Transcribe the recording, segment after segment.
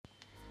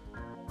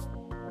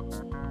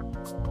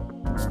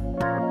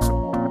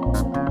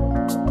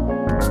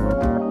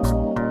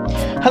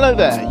Hello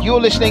there, you're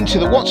listening to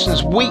the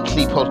Watsons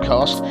Weekly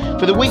podcast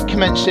for the week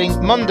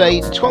commencing Monday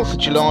the 12th of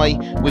July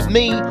with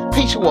me,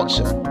 Peter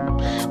Watson.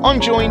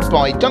 I'm joined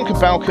by Duncan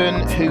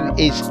Balcon, who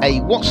is a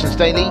Watsons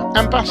Daily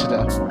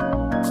ambassador.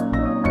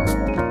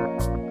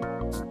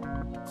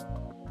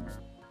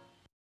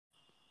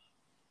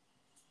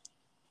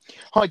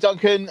 Hi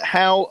Duncan,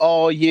 how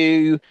are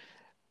you?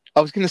 I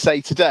was going to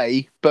say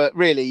today, but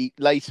really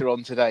later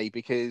on today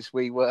because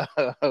we were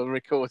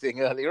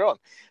recording earlier on.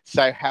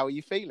 So how are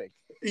you feeling?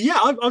 Yeah,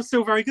 I'm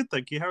still very good,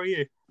 thank you. How are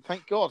you?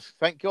 Thank God.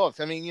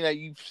 I mean,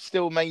 you've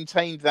still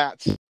maintained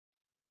that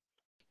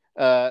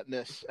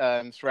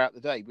throughout the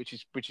day, which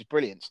is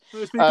brilliant.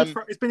 Well,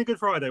 it's been a good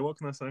Friday. What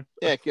can I say?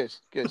 Yeah, good.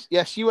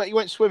 Yes, you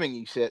went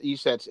swimming. You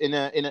said in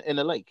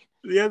a lake.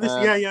 Yeah,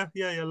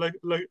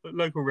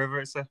 local river.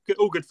 It's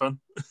all good fun.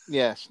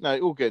 Yes, no,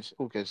 all good.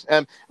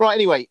 Right.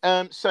 Anyway,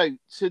 so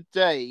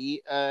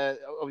today,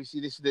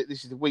 obviously, this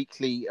is the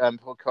weekly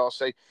podcast.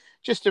 So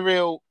just a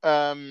real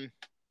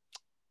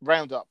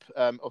roundup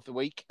of the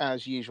week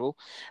as usual.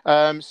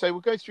 So we'll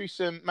go through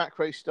some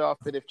macro stuff,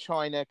 bit of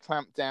China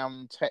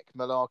clampdown, tech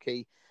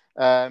malarkey,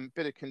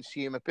 bit of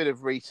consumer, bit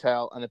of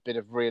retail, and a bit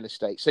of real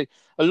estate. So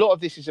a lot of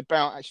this is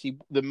about actually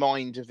the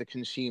mind of the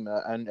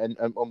consumer and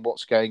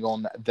what's going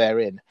on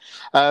therein.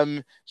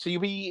 So you'll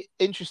be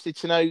interested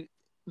to know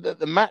that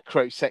the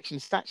macro section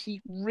is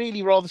actually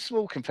really rather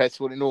small compared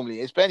to what it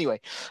normally is. But anyway,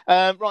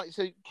 right.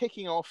 So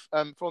kicking off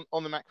on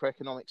the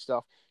macroeconomic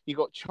stuff. You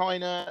got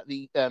China,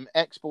 the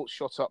exports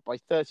shot up by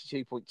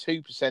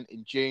 32.2%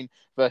 in June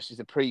versus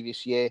the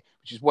previous year,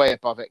 which is way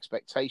above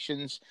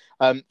expectations.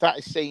 That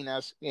is seen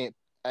as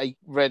a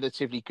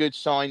relatively good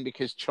sign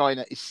because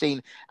China is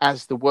seen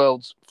as the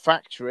world's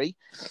factory.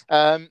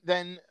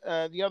 Then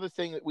the other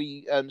thing that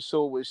we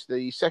saw was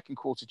the second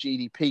quarter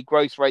GDP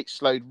growth rate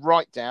slowed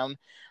right down.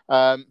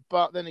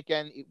 But then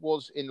again, it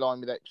was in line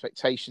with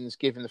expectations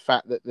given the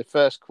fact that the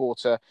first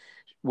quarter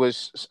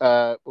was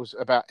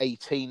about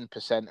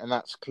 18%, and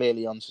that's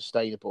clearly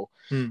unsustainable.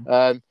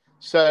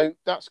 So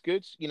that's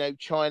good.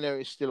 China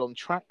is still on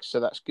track,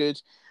 so that's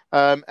good.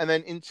 And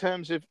then in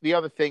terms of the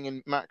other thing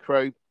in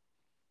macro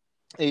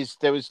is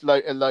there was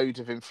a load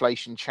of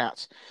inflation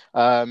chat,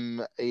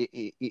 as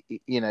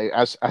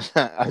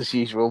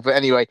usual. But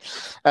anyway,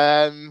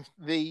 so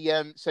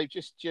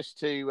just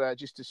to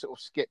sort of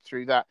skip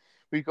through that.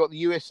 We've got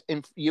the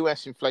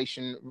US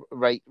inflation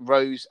rate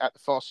rose at the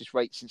fastest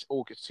rate since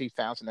August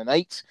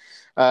 2008.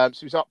 So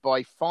it was up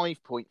by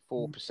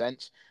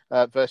 5.4%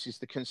 versus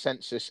the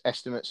consensus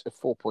estimates of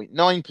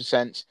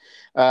 4.9%.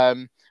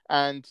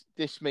 And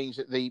this means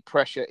that the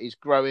pressure is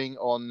growing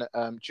on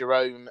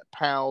Jerome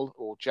Powell,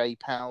 or Jay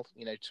Powell,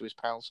 to his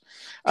pals,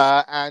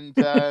 and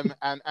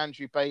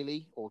Andrew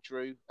Bailey, or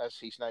Drew, as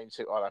he's known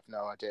to. I have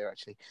no idea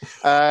actually.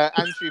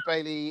 Andrew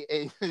Bailey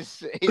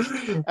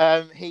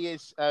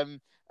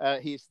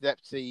he's the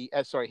deputy.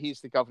 He's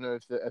the governor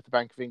of the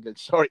Bank of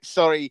England.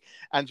 Sorry,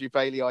 Andrew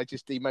Bailey. I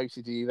just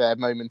demoted you there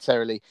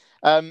momentarily.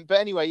 But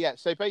anyway, yeah.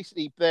 So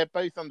basically, they're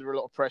both under a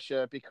lot of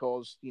pressure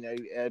because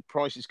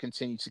prices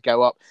continue to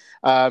go up.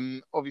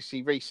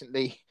 Obviously,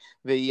 recently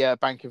the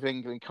Bank of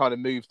England kind of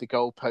moved the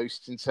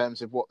goalposts in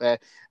terms of what their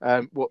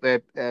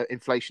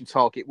inflation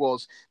target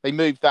was. They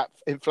moved that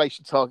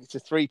inflation target to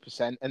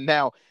 3%, and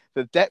now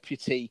the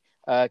deputy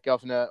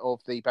governor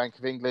of the Bank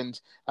of England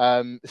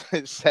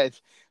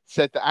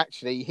said that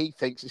actually he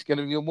thinks it's going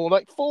to be more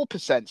like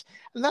 4%,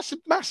 and that's a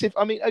massive.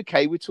 I mean,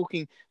 okay, we're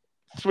talking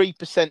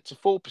 3% to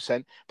 4%,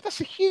 but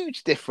that's a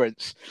huge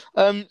difference.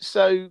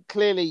 So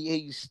clearly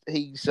he's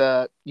saying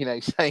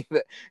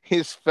that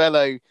his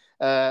fellow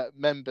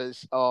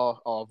members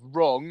are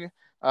wrong.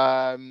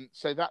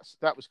 So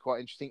that was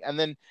quite interesting. And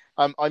then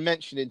I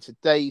mentioned in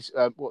today's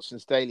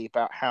Watson's Daily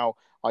about how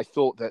I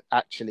thought that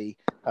actually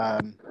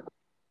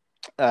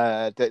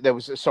there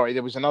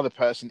was another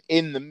person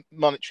in the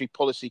Monetary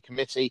Policy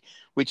Committee,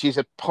 which is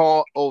a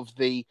part of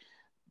the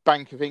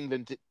Bank of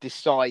England that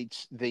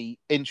decides the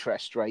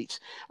interest rate.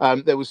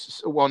 There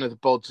was one of the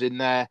bods in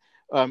there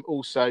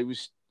also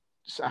was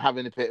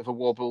having a bit of a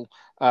wobble,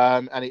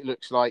 and it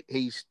looks like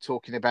he's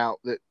talking about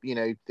that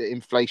the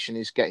inflation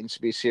is getting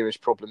to be a serious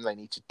problem. They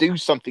need to do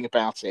something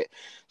about it.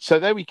 So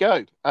there we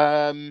go.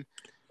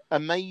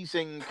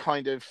 Amazing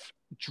kind of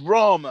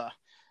drama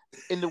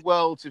in the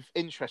world of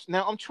interest.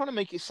 Now, I'm trying to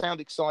make it sound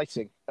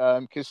exciting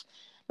because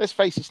let's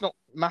face it, it's not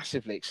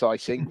massively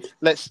exciting.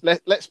 Let's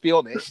be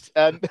honest.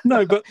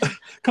 No, but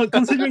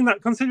considering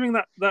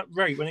that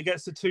rate when it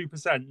gets to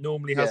 2%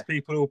 normally has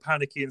people all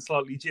panicky and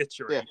slightly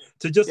jittery,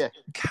 to just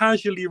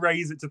casually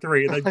raise it to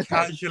 3 and then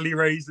casually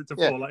raise it to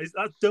 4, like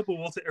that's double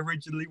what it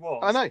originally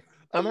was. I know.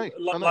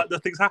 Like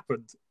nothing's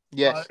happened.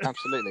 Yes,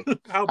 absolutely.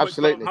 How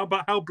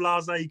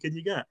blasé can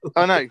you get?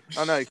 I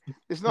know.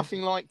 There's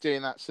nothing like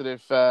doing that sort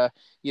of,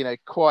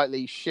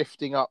 quietly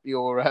shifting up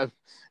your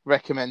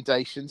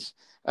recommendations.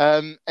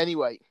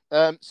 Anyway,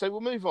 so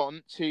we'll move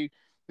on to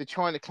the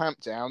China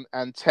clampdown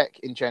and tech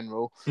in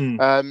general.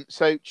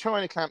 So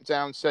China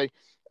clampdown. So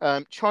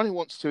China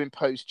wants to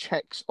impose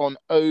checks on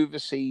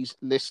overseas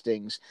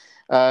listings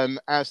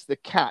as the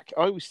CAC.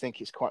 I always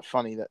think it's quite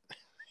funny that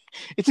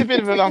it's a bit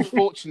of an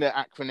unfortunate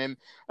acronym,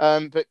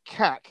 but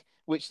CAC,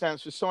 which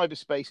stands for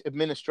Cyberspace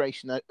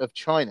Administration of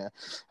China.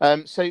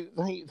 So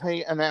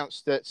they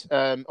announced that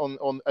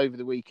on over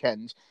the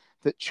weekend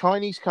that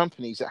Chinese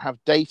companies that have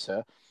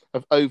data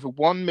of over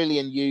 1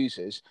 million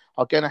users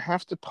are going to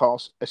have to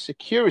pass a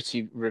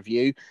security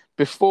review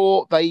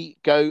before they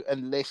go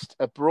and list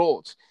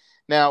abroad.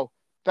 Now,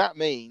 that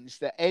means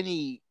that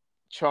any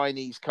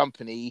Chinese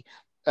company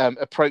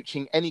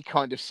approaching any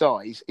kind of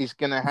size is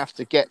going to have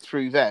to get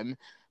through them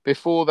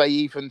before they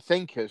even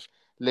think of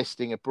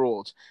listing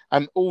abroad.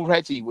 And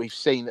already we've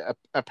seen that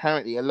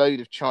apparently a load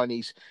of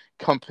Chinese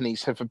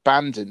companies have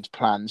abandoned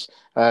plans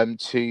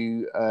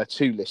to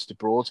list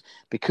abroad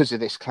because of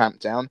this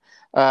clampdown.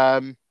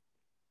 And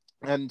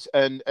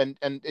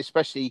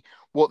especially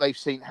what they've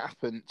seen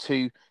happen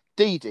to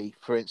Didi,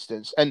 for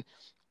instance. And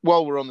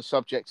while we're on the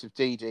subject of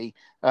Didi,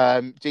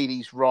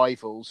 Didi's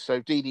rivals. So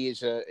Didi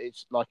it's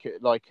like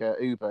a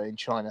Uber in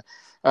China.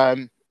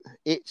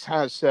 It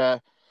has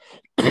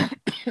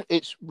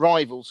its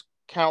rivals.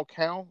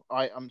 Cao.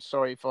 I'm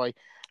sorry if I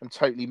am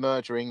totally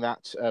murdering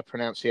that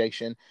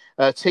pronunciation.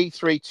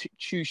 T3,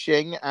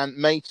 Chuxing, and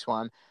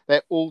Meituan.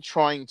 They're all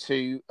trying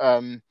to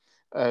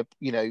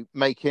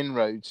make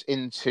inroads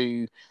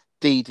into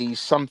Didi's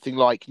something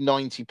like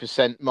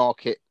 90%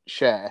 market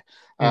share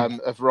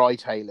of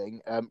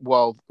ride-hailing,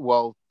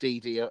 while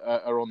Didi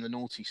are on the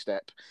naughty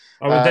step.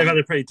 I mean, they've had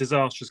a pretty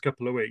disastrous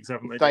couple of weeks,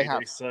 haven't they? They Didi?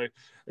 have. So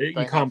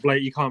you can't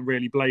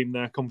really blame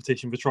their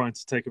competition for trying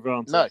to take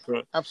advantage. No,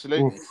 but,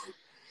 absolutely. Oof.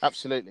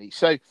 Absolutely.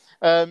 So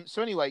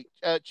anyway,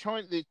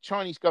 the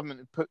Chinese government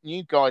have put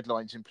new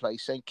guidelines in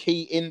place saying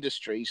key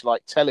industries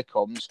like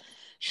telecoms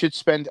should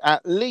spend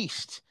at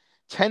least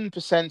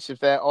 10%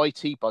 of their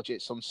IT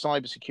budgets on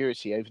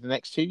cybersecurity over the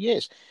next 2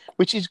 years,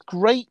 which is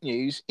great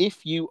news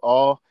if you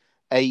are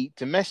a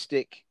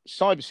domestic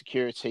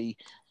cybersecurity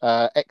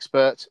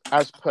expert,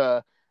 as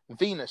per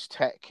Venus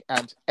Tech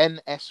and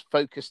NS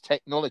Focus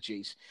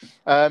Technologies.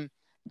 They've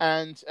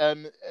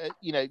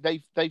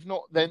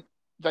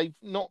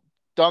not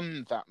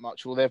done that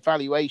much, or their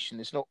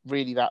valuation is not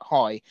really that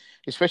high,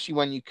 especially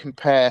when you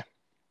compare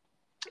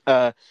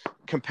them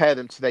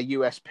to their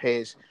US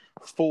peers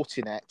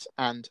Fortinet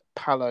and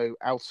Palo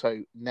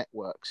Alto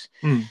Networks.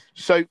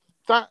 So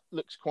that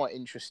looks quite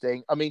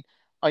interesting. I mean,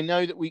 I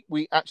know that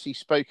we actually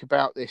spoke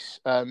about this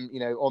on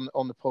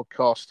the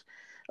podcast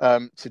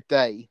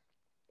today,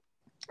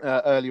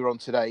 earlier on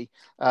today,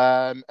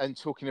 and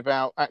talking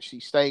about actually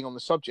staying on the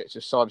subject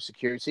of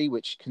cybersecurity,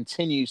 which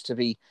continues to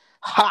be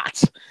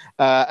hot,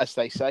 as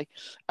they say,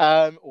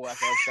 or as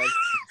I say.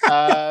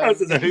 I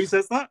don't know who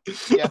says that.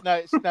 Yeah,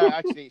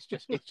 actually, it's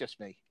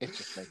just me.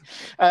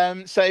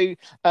 So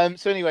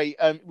anyway,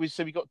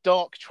 we got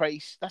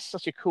Darktrace. That's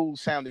such a cool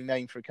sounding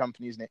name for a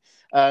company, isn't it?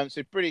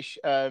 So British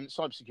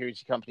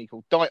cybersecurity company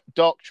called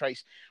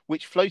Darktrace,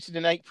 which floated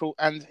in April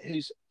and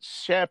whose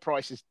share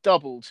price has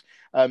doubled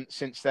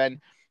since then.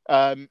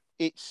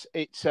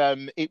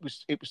 It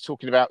was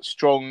talking about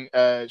strong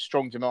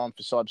demand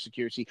for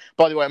cybersecurity.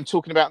 By the way, I'm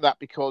talking about that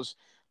because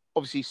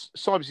obviously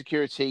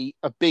cybersecurity,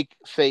 a big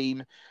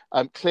theme.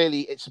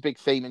 Clearly, it's a big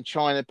theme in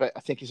China, but I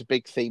think it's a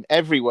big theme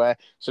everywhere.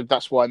 So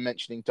that's why I'm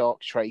mentioning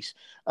Darktrace.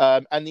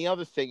 And the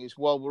other thing is,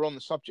 while we're on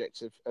the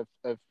subject of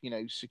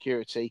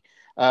security,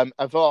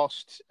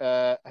 Avast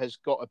has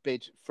got a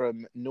bid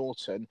from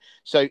Norton.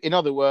 So in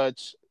other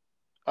words,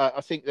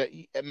 I think that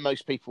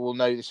most people will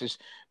know this as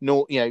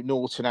Norton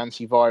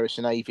Antivirus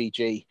and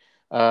AVG.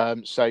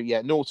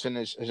 Norton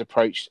has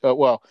approached,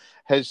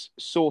 has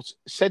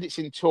said it's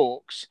in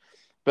talks,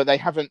 but they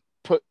haven't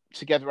put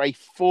together a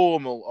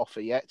formal offer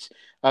yet.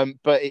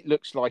 But it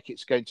looks like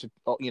it's going to,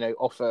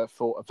 offer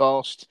for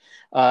Avast.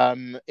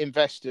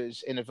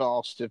 Investors in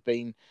Avast have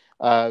been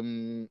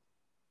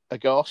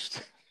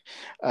aghast.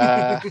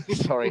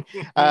 Sorry,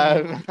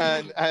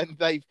 and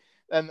they've.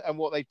 And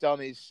what they've done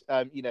is,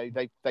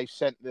 they've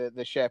sent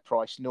the share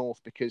price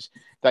north because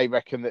they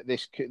reckon that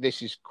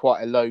this is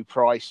quite a low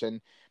price, and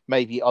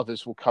maybe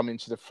others will come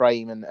into the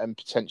frame and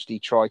potentially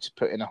try to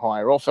put in a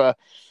higher offer.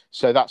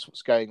 So that's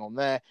what's going on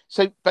there.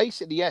 So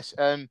basically, yes,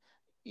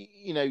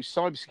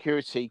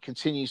 cybersecurity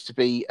continues to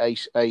be a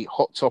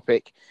hot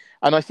topic,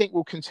 and I think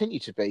will continue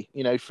to be,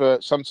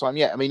 for some time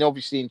yet. I mean,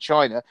 obviously in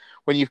China,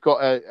 when you've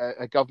got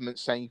a government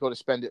saying you've got to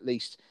spend at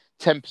least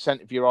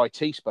 10% of your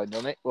IT spend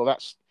on it, well,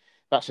 that's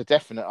a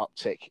definite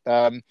uptick.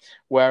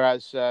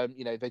 Whereas,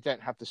 they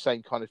don't have the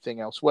same kind of thing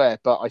elsewhere.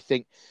 But I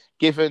think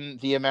given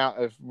the amount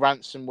of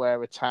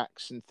ransomware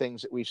attacks and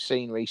things that we've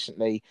seen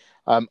recently,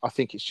 I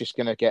think it's just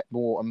going to get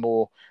more and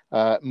more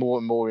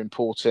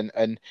important.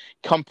 And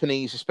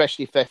companies,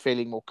 especially if they're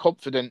feeling more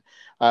confident,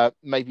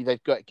 maybe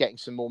they've got getting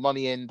some more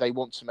money in, they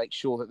want to make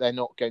sure that they're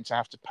not going to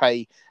have to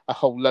pay a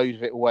whole load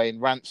of it away in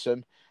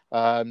ransom.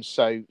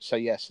 So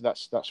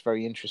that's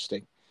very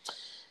interesting.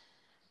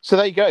 So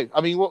there you go.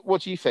 I mean,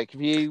 what do you think?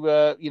 Have you,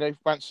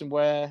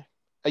 ransomware?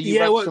 Are you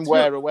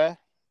ransomware aware?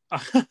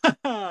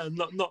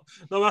 not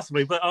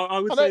massively, but I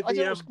would say I don't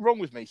know what's wrong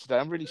with me today.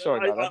 I'm really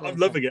sorry about that. I'm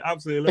loving it,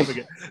 absolutely loving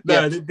it.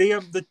 No,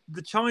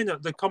 the China,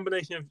 the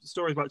combination of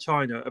stories about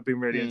China have been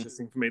really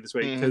interesting for me this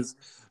week because,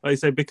 like I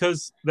say,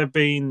 because they've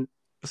been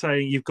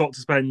saying you've got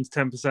to spend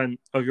 10%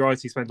 of your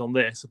IT spend on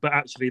this, but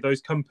actually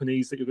those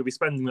companies that you're going to be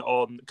spending it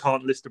on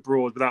can't list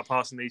abroad without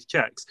passing these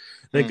checks.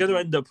 They're going to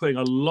end up putting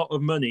a lot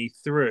of money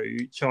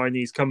through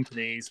Chinese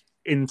companies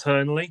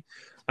internally,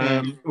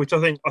 which I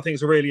think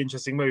is a really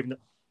interesting move.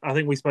 I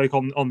think we spoke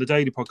on the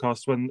daily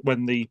podcast when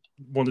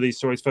one of these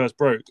stories first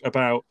broke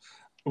about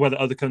whether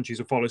other countries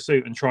will follow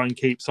suit and try and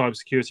keep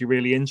cybersecurity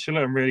really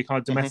insular and really kind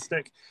of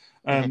domestic.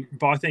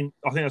 But I think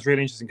that's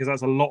really interesting because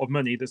that's a lot of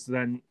money that's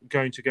then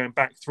going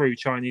back through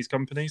Chinese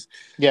companies,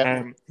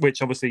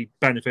 which obviously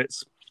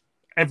benefits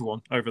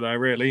everyone over there.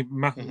 Really,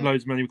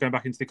 loads of money going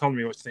back into the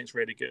economy, which I think is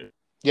really good.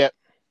 Yeah.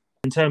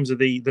 In terms of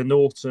the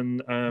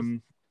Norton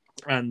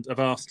and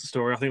Avast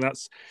story, I think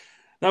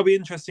that'll be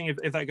interesting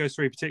if that goes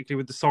through,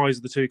 particularly with the size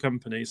of the two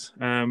companies,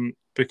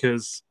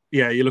 because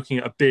you're looking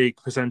at a big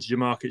percentage of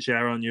market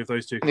share, aren't you, of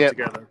those two come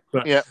together.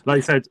 But like I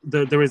said,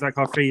 there is that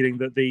kind of feeling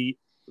that the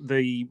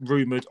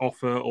rumoured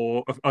offer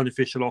or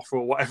unofficial offer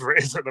or whatever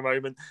it is at the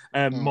moment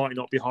might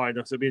not be high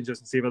enough. So it'd be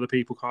interesting to see if other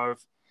people kind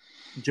of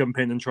jump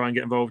in and try and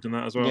get involved in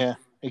that as well. Yeah,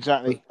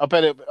 exactly. I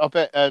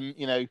bet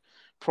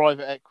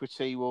private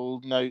equity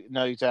will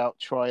no doubt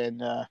try and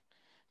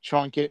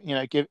give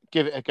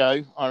it a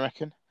go, I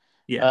reckon.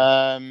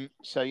 Yeah.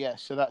 So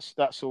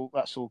that's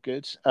all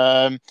good.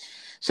 So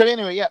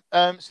anyway,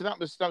 so that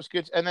was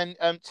good. And then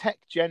tech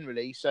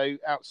generally, so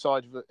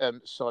outside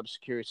of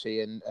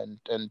cybersecurity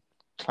and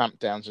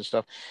clampdowns and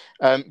stuff,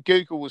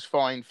 Google was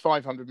fined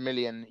 500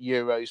 million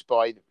euros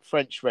by the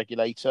French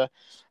regulator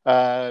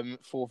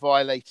for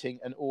violating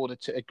an order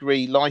to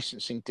agree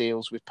licensing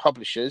deals with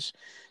publishers.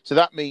 So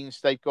that means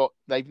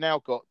they've now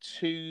got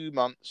 2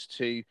 months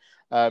to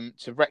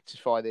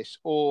rectify this,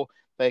 or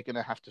they're going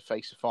to have to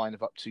face a fine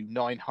of up to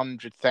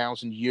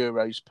 900,000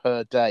 euros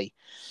per day.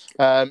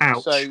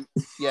 So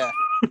yeah,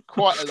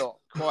 quite a lot.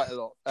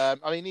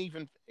 I mean,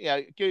 even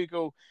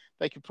Google,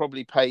 they could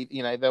probably pay.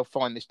 They'll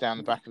find this down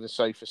the back of the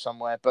sofa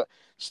somewhere, but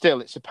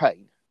still, it's a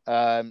pain.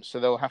 So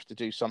they'll have to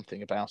do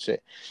something about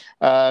it.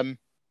 And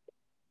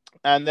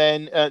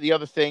then the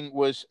other thing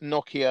was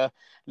Nokia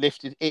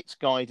lifted its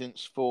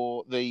guidance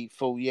for the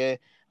full year.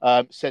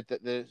 Said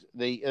that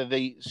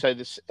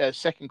the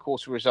second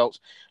quarter results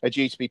are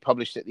due to be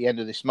published at the end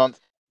of this month.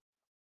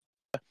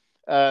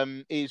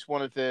 Is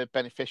one of the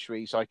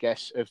beneficiaries, I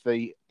guess, of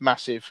the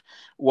massive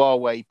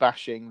Huawei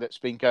bashing that's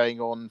been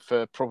going on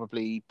for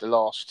probably the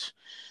last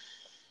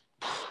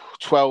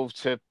 12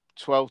 to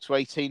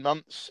 18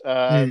 months.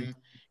 So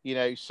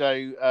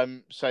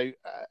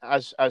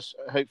as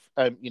hope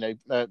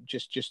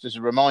just as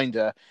a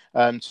reminder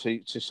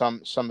to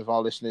some of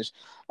our listeners,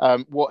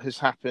 what has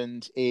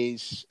happened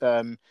is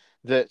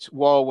that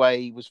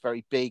Huawei was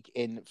very big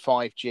in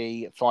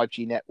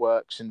 5G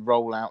networks and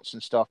rollouts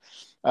and stuff,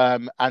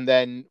 and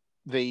then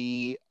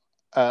the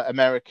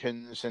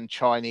Americans and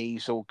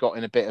Chinese all got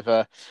in a bit of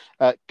a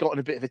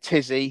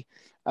tizzy,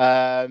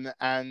 and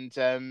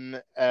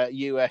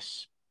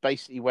US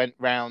basically went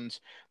round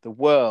the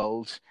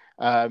world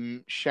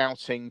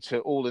shouting to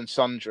all and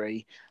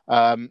sundry,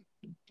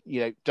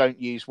 don't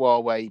use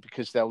Huawei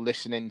because they'll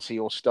listen into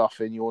your stuff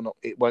and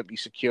it won't be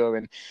secure.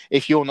 And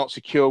if you're not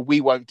secure,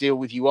 we won't deal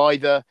with you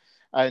either.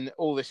 And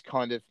all this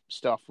kind of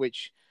stuff,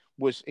 which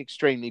was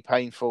extremely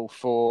painful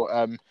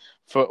for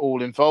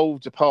all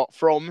involved, apart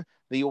from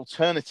the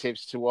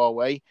alternatives to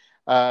Huawei,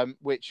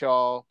 which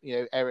are,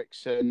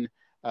 Ericsson,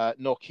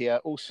 Nokia,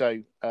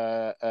 also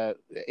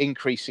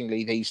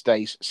increasingly these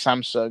days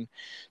Samsung.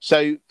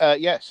 So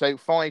so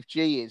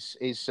 5G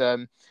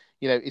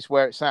is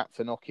where it's at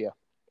for Nokia.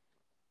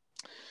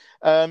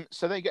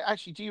 So they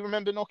actually, do you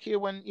remember Nokia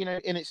when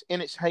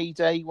in its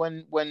heyday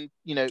when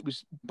it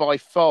was by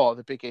far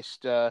the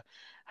biggest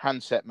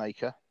handset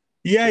maker?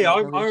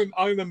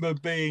 I remember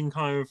being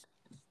kind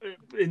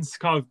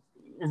of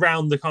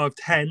around the kind of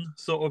 10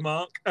 sort of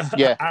mark.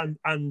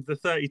 And the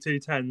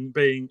 3210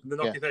 being the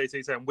Nokia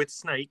 3210 with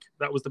Snake.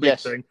 That was the big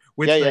thing.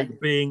 With Snake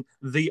being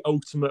the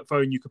ultimate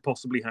phone you could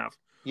possibly have.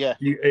 Yeah.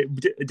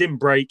 It didn't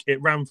break.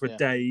 It ran for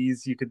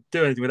days. You could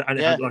do anything with it. And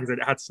it had, like I said,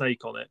 it had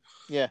Snake on it.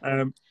 Yeah.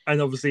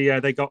 And obviously,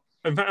 they got,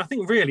 in fact, I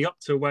think really up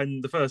to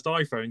when the first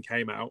iPhone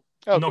came out,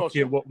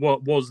 Nokia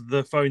what was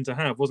the phone to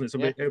have, wasn't it? So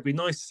it'd be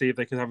nice to see if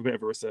they could have a bit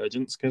of a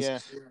resurgence,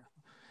 because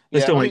they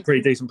still make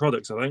pretty decent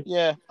products, I think.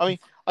 Yeah, I mean,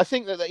 I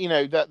think that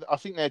I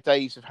think their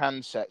days of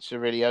handsets are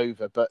really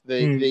over. But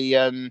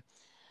it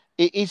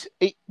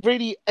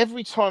really,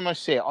 every time I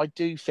see it, I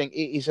do think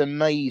it is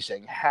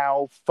amazing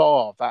how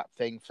far that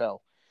thing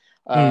fell.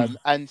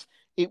 And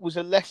it was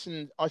a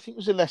lesson. I think it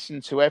was a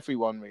lesson to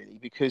everyone, really,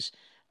 because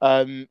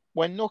when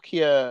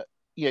Nokia,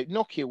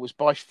 Nokia was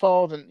by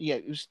far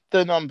it was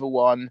the number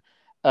one.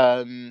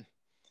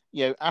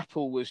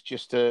 Apple was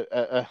just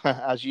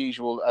as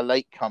usual a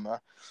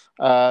latecomer,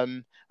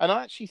 and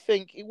I actually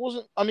think it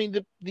wasn't. I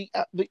mean, the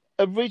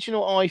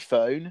original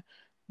iPhone,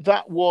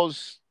 that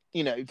was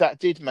that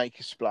did make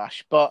a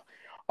splash, but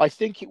I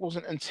think it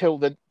wasn't until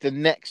the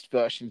next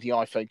version of the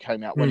iPhone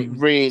came out when it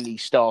really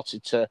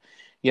started to,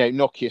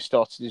 Nokia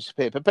started to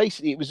disappear. But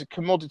basically, it was a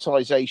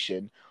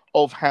commoditization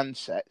of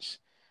handsets.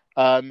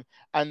 And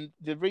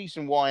the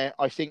reason why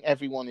I think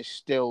everyone is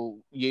still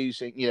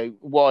using,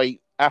 why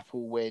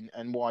Apple win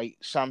and why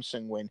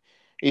Samsung win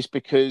is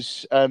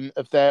because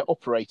of their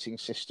operating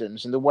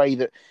systems and the way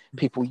that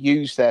people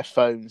use their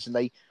phones, and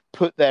they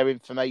put their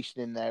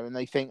information in there and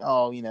they think,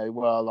 oh,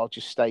 well, I'll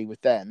just stay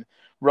with them,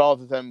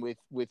 rather than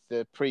with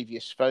the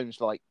previous phones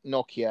like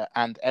Nokia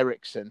and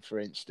Ericsson, for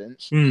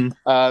instance.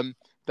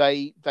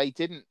 They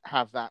didn't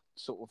have that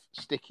sort of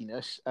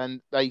stickiness,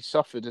 and they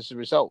suffered as a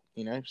result.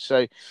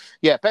 So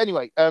yeah. But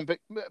anyway, but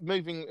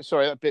moving,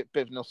 sorry, a bit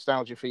of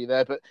nostalgia for you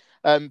there, but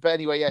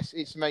anyway, yes,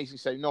 it's amazing.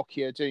 So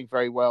Nokia doing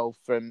very well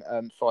from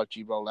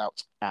 5G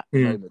rollout at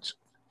the moment.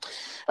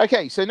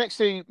 Okay, so next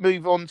we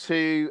move on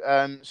to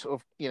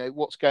sort of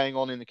what's going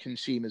on in the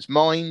consumer's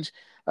mind.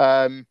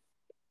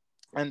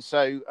 And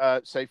so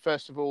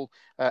first of all,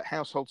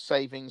 household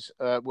savings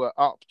were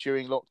up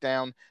during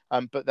lockdown,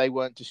 but they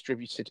weren't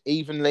distributed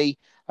evenly.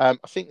 I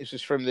think this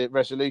was from the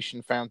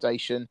Resolution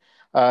Foundation,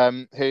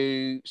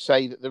 who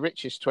say that the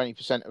richest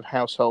 20% of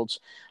households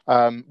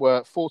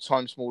were 4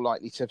 times more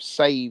likely to have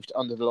saved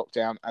under the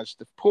lockdown as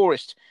the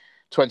poorest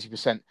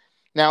 20%.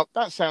 Now,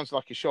 that sounds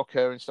like a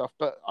shocker and stuff,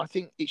 but I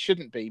think it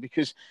shouldn't be,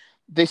 because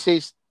this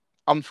is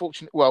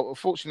unfortunate. Well,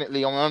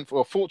 fortunately,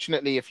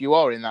 fortunately, if you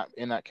are in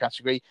that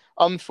category,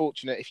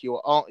 unfortunate if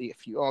you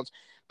aren't.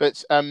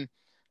 But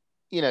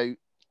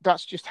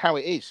that's just how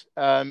it is.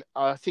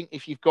 I think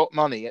if you've got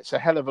money, it's a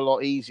hell of a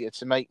lot easier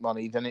to make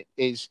money than it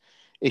is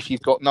if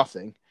you've got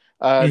nothing.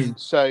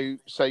 So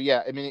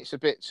yeah, I mean, it's a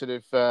bit sort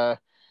of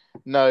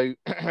no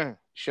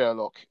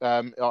Sherlock,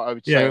 I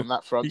would say, on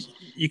that front.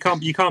 You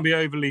can't be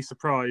overly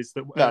surprised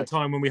that at a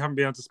time when we haven't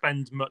been able to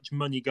spend much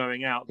money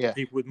going out, that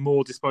people with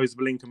more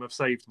disposable income have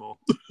saved more.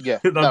 Yeah,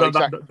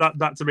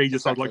 that to me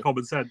just sounds like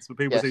common sense, but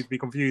people seem to be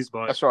confused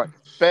by it. That's right.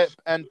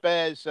 And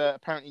bears,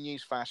 apparently,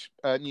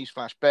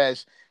 newsflash,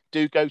 bears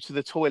do go to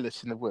the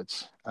toilet in the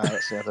woods.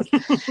 That's the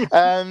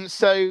other.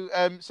 So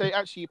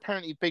actually,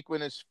 apparently, big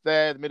winners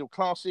there, the middle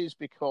classes,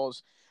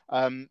 because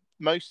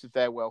most of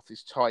their wealth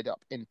is tied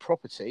up in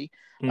property.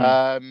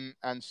 And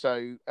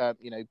so,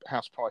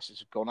 house prices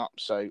have gone up.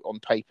 So on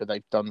paper,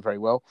 they've done very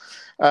well.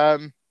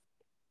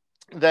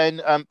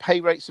 Then pay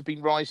rates have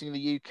been rising in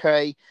the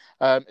UK,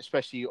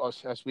 especially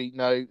as we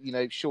know,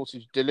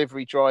 shortage of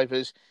delivery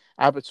drivers,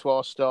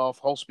 abattoir staff,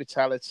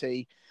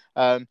 hospitality.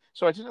 So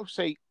I didn't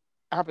say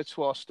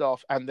abattoir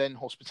staff and then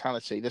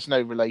hospitality. There's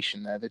no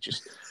relation there.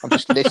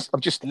 I'm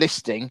just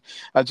listing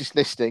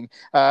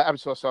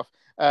abattoir staff,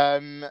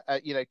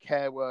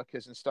 care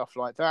workers and stuff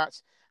like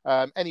that.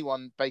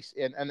 Anyone based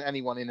in, and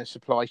anyone in a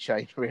supply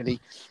chain,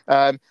 really.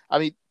 I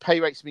mean, pay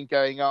rates have been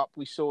going up.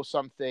 We saw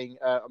something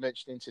I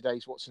mentioned in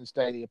today's Watson's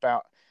Daily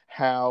about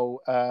how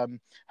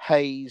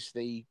Hays,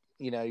 the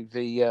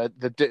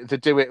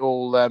do it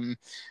all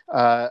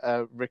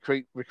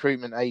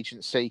recruitment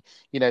agency,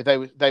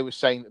 they were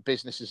saying that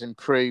business has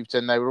improved,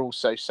 and they were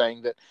also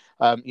saying that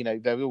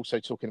they were also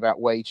talking about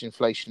wage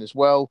inflation as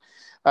well.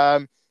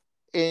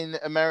 In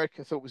America,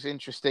 I thought was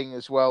interesting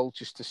as well,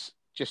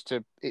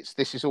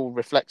 this is all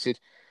reflected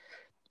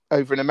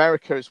over in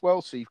America as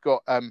well. So you've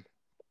got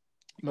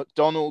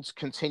McDonald's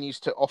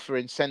continues to offer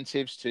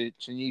incentives to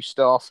new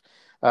staff,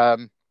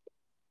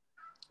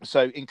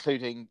 so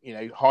including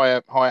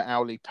higher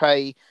hourly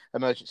pay,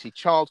 emergency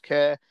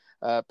childcare,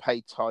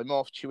 paid time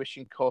off,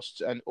 tuition costs,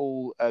 and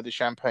all the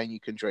champagne you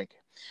can drink.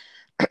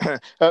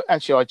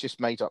 Actually, I just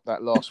made up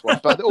that last one,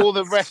 but all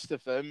the rest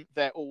of them,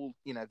 they're all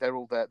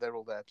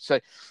there. So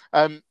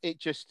it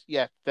just,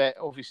 they're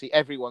obviously,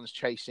 everyone's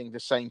chasing the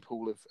same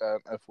pool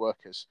of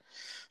workers.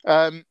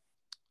 And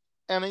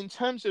in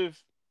terms of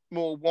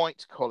more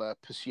white collar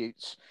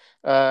pursuits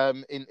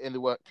in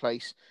the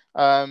workplace,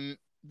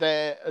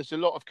 there's a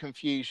lot of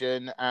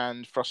confusion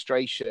and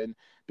frustration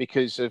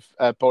because of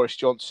Boris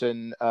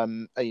Johnson,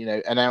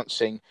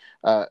 announcing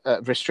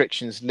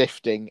restrictions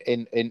lifting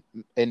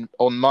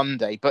on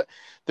Monday. But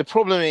the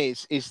problem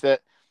is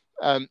that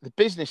the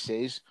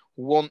businesses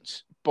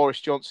want Boris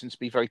Johnson to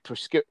be very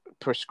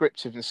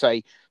prescriptive and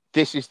say,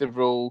 this is the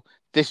rule,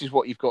 this is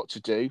what you've got to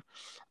do,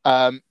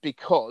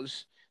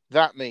 because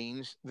that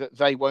means that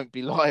they won't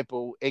be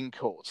liable in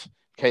court.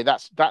 Okay,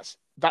 that's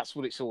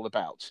what it's all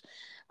about.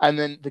 And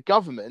then the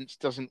government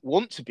doesn't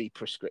want to be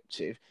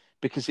prescriptive,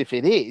 because if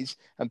it is,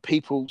 and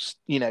people,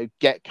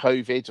 get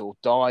COVID or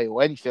die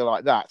or anything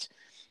like that,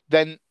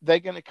 then they're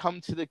going to come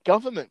to the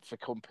government for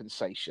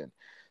compensation.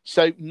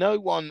 So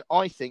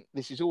I think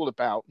this is all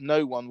about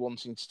no one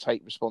wanting to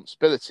take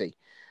responsibility,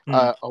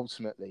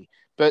 ultimately.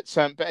 But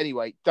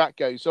anyway, that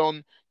goes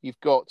on.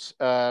 You've got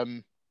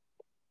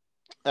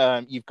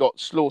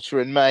Slaughter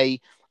and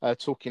May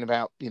talking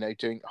about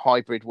doing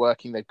hybrid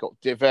working. They've got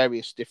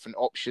various different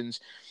options.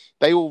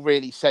 They all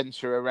really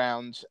centre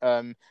around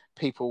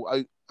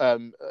people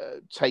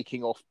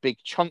taking off big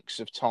chunks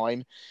of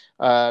time,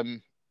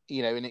 in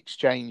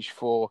exchange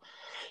for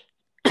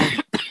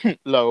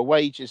lower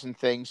wages and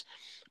things.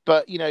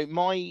 But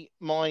my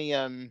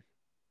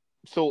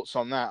thoughts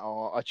on that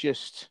are,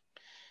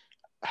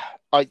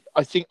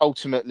 I think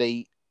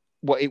ultimately,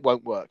 it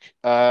won't work.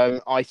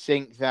 I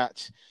think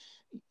that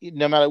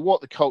no matter what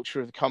the culture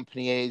of the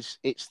company is,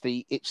 it's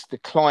the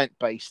client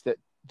base that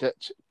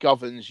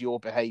governs your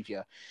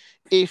behavior.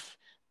 If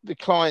the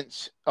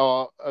clients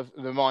are of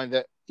the mind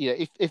that,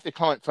 if the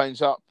client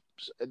phones up,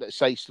 let's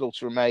say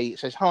Slaughter and May, it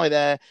says, "Hi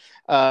there,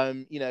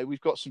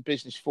 we've got some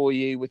business for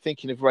you. We're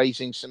thinking of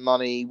raising some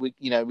money.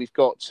 We've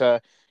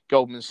got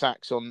Goldman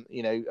Sachs on,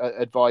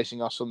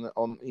 advising us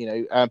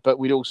but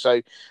we'd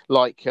also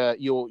like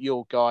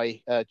your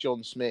guy,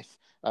 John Smith."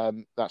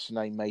 That's a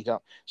name made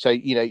up. So,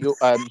 you're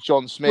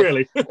John Smith.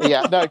 Really?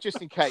 Yeah, no,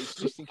 just in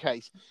case, in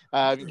case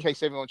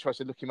everyone tries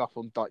to look him up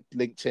on like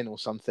LinkedIn or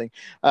something.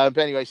 But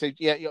anyway, so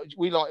yeah,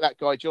 we like that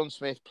guy, John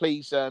Smith.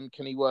 Please,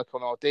 can he work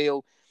on our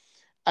deal?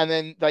 And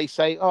then they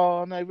say,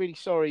 "Oh no, really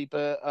sorry,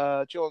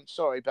 but John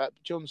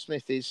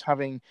Smith is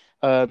having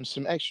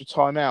some extra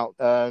time out,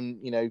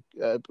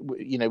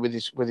 with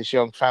his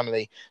young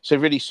family. So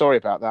really sorry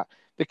about that."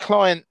 The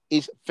client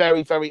is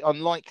very, very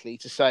unlikely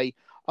to say,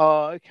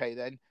 "Oh, okay,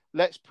 then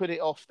let's put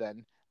it off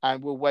then,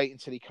 and we'll wait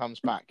until he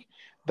comes back."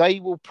 They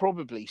will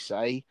probably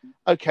say,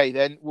 "Okay,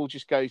 then we'll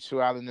just go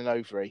to Allen and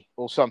Overy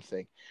or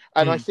something."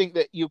 And I think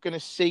that you're going to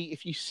see,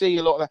 if you see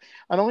a lot of that,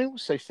 and I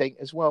also think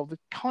as well, the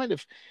kind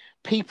of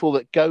people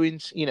that go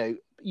into,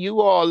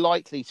 you are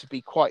likely to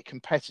be quite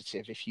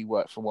competitive if you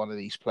work for one of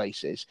these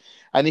places.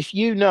 And if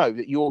you know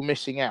that you're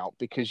missing out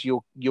because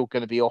you're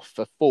going to be off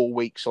for 4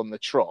 weeks on the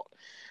trot,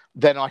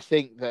 then I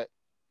think that,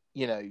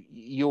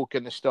 you're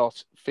going to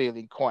start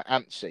feeling quite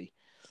antsy.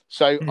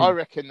 So I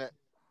reckon that,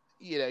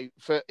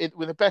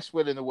 with the best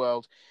will in the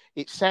world,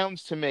 it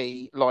sounds to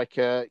me like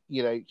a,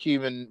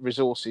 human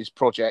resources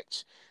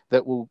project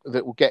that will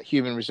get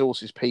human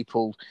resources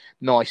people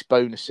nice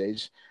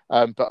bonuses.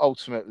 But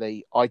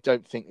ultimately, I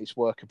don't think it's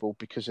workable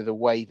because of the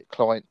way the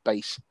client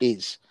base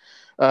is.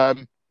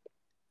 Okay.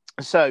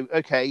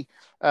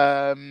 By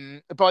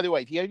the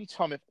way, the only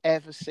time I've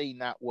ever seen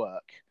that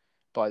work,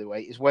 by the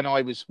way, is when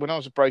I was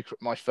a broker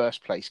at my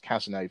first place,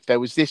 Cazenove. There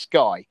was this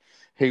guy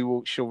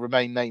who shall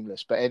remain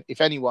nameless, but if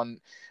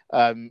anyone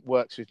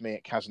works with me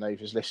at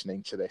Cazenove is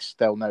listening to this,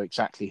 they'll know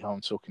exactly who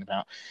I'm talking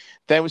about.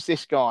 There was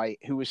this guy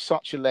who was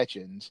such a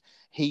legend.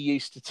 He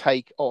used to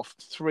take off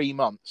 3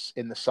 months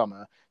in the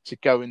summer to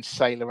go and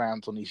sail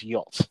around on his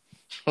yacht.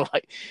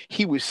 Like,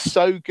 he was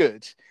so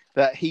good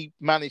that he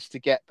managed to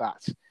get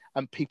that,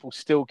 and people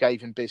still gave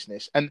him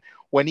business. And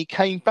when he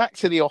came back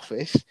to the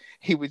office,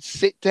 he would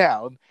sit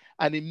down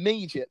and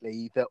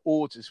immediately the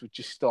orders would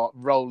just start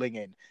rolling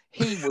in.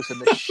 He was a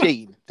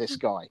machine, this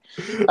guy.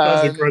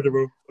 That's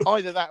incredible.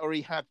 Either that or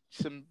he had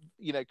some,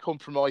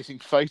 compromising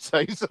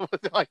photos.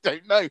 I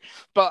don't know.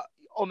 But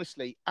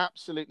honestly,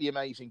 absolutely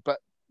amazing. But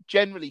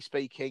generally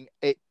speaking,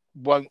 it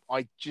won't.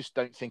 I just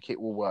don't think it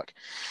will work.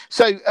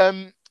 So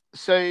that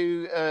was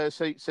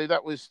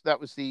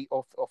the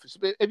office.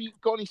 Have you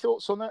got any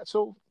thoughts on that at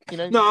all?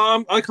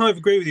 No, I kind of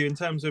agree with you in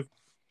terms of,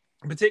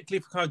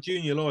 particularly for kind of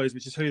junior lawyers,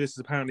 which is who this is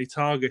apparently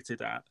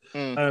targeted at.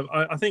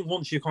 I think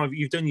once you've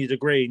done your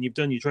degree and you've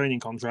done your training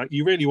contract,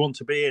 you really want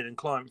to be in and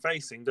client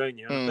facing, don't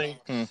you? And I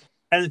think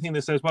anything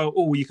that says, well,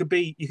 you could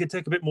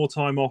take a bit more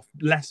time off,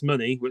 less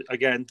money,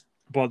 again,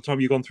 by the time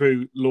you've gone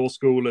through law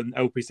school and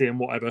LPC and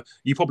whatever,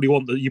 you probably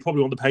want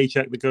the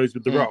paycheck that goes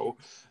with the role.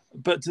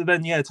 But to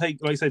then,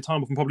 take, like I say,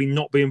 time off and probably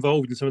not be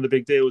involved in some of the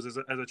big deals as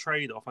a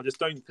trade-off, I just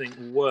don't think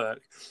will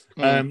work.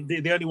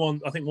 The only one,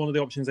 I think one of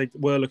the options they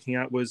were looking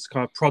at was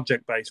kind of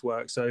project-based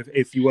work. So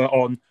if you were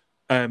on,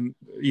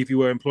 if you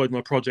were employed on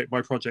a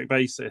project-by-project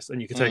basis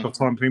and you could take off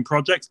time between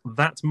projects,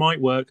 that might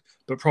work,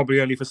 but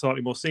probably only for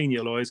slightly more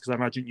senior lawyers, because I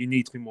imagine you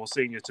need to be more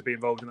senior to be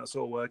involved in that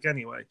sort of work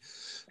anyway.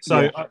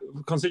 So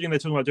considering they're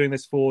talking about doing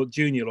this for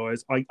junior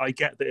lawyers, I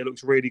get that it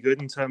looks really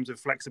good in terms of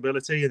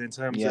flexibility and in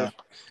terms of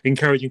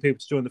encouraging people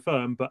to join the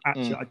firm, but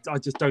actually I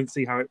just don't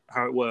see how it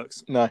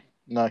works. No.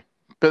 But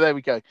there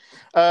we go.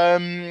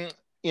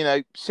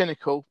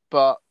 Cynical,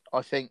 but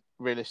I think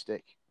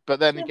realistic. But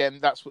then again,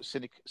 that's what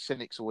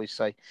cynics always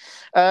say.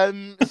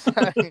 So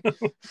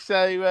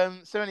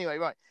anyway,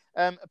 right.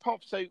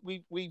 So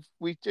we've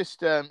just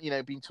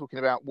been talking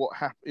about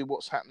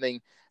what's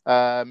happening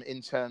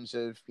in terms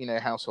of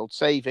household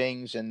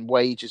savings and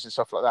wages and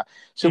stuff like that.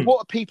 So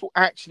what are people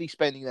actually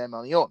spending their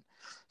money on?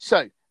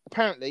 So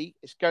apparently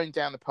it's going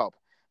down the pub.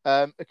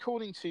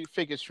 According to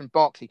figures from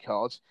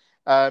Barclaycard,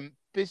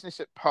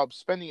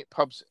 spending at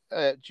pubs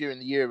during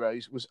the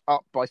Euros was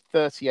up by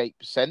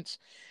 38%.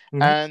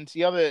 And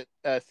the other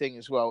thing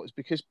as well is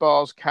because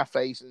bars,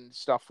 cafes and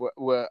stuff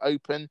were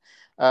open,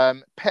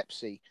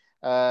 Pepsi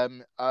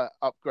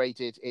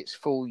upgraded its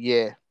full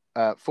year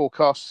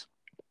forecasts,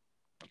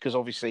 because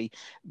obviously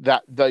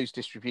those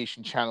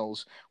distribution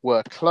channels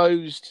were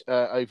closed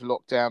over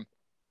lockdown.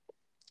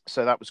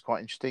 So that was quite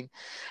interesting.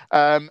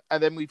 And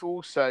then we've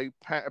also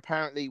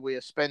apparently we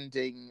are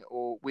spending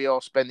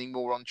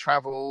more on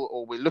travel,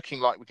 or we're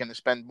looking like we're going to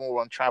spend more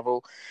on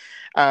travel,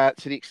 to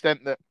the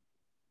extent that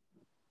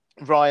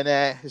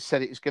Ryanair has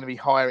said it is going to be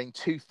hiring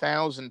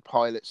 2,000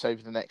 pilots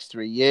over the next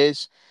 3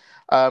 years.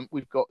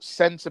 We've got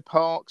Center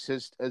Parcs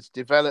has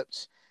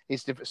developed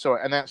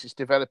announced it's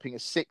developing a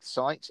 6th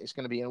site. It's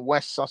going to be in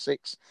West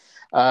Sussex,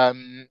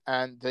 and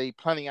the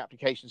planning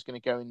application is going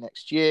to go in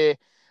next year,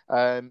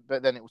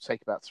 but then it will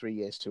take about 3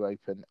 years to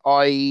open.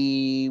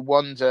 I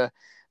wonder,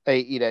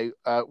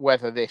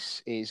 whether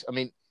this is. I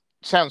mean,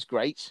 sounds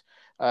great,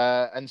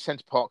 and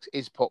Center Parcs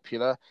is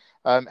popular.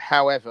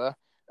 However,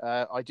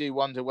 I do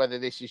wonder whether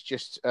this is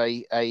just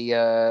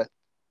a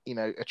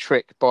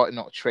trick, but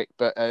not a trick,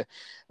 but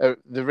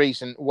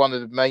one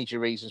of the major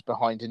reasons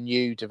behind a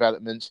new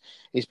development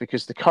is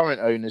because the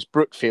current owners,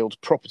 Brookfield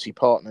Property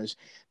Partners,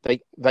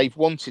 they've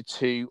wanted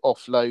to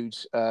offload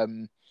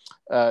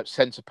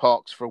Center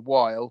Parcs for a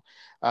while,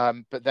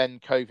 but then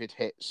COVID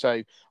hit.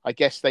 So I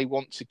guess they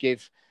want to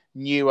give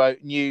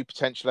new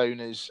potential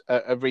owners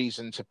a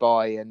reason to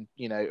buy, and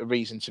a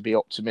reason to be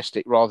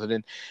optimistic, rather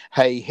than,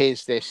 hey,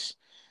 here's this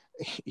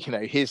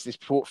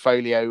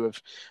portfolio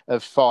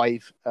of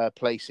 5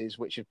 places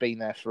which have been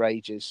there for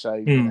ages.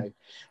 So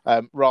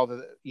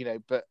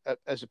but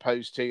as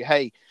opposed to,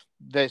 hey,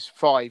 there's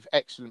 5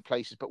 excellent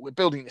places, but we're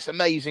building this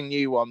amazing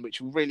new one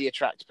which will really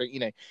attract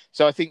people.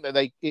 So I think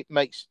that it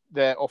makes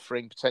their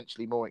offering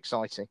potentially more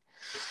exciting.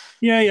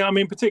 Yeah. I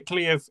mean,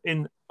 particularly if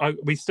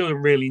we still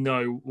don't really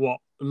know what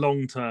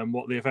long term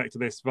what the effect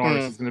of this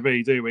virus is going to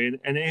be, do we?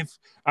 And if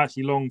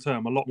actually long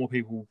term a lot more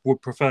people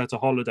would prefer to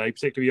holiday,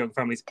 particularly young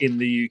families in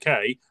the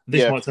UK,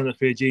 this might turn out to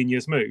be a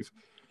genius move.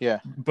 Yeah.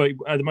 But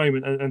at the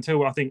moment,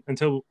 until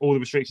all the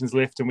restrictions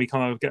lift and we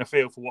kind of get a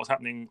feel for what's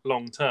happening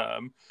long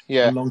term,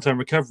 and long term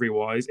recovery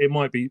wise, it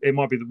might be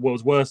the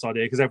world's worst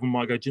idea, because everyone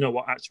might go, do you know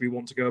what? Actually, we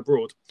want to go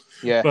abroad.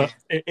 Yeah. But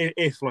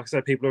if, like I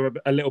said, people are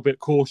a little bit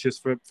cautious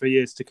for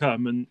years to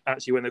come, and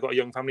actually when they've got a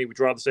young family would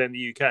rather stay in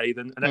the UK,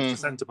 then an extra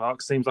Center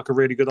Parcs seems like a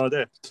really good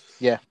idea.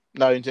 Yeah.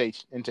 No, indeed.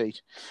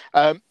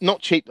 Not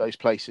cheap, those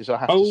places, I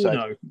have to say.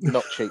 No.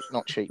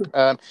 Not cheap.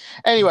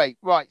 Anyway,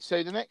 right.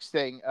 So the next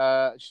thing,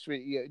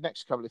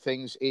 next couple of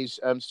things is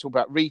to talk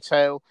about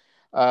retail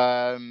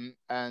and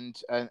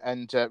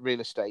real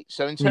estate.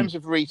 So in terms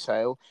of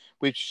retail,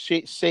 we're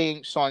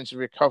seeing signs of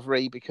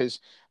recovery, because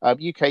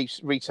UK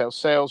retail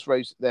sales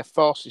rose at their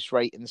fastest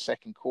rate in the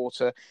second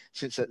quarter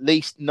since at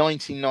least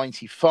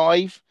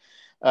 1995,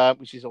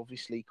 which is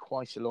obviously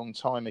quite a long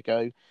time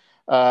ago.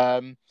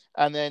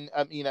 And then,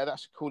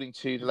 that's according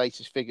to the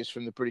latest figures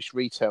from the British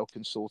Retail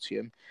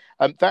Consortium.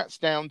 That's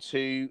down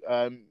to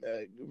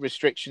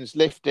restrictions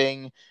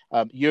lifting,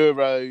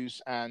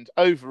 euros, and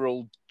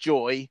overall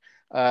joy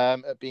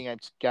at being able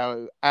to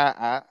go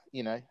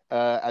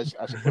as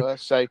it were.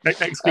 So,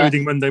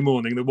 excluding Monday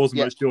morning, there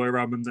wasn't much joy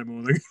around Monday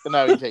morning.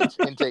 No,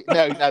 indeed.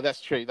 No,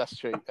 that's true.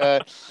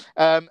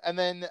 And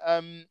then.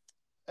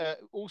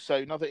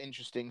 Also, another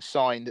interesting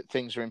sign that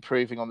things are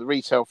improving on the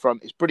retail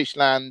front is British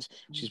Land,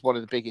 which is one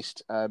of the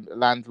biggest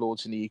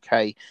landlords in the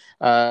UK.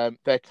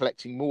 They're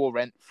collecting more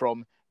rent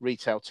from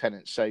retail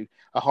tenants. So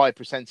a high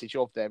percentage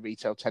of their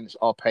retail tenants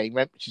are paying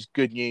rent, which is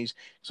good news.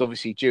 Because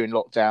obviously during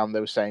lockdown, they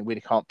were saying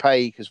we can't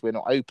pay because we're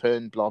not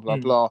open, blah, blah,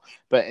 blah.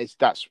 But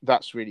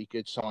that's really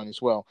good sign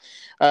as well.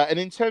 And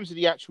in terms of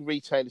the actual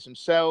retailers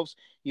themselves,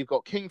 you've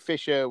got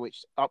Kingfisher,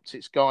 which upped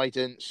its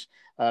guidance.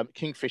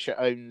 Kingfisher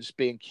owns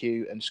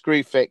B&Q and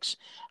Screwfix.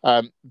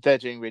 They're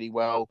doing really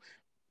well.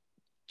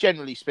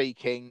 Generally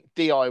speaking,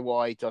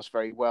 DIY does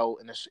very well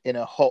in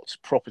a hot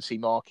property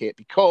market,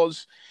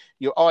 because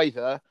you're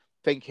either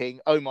thinking,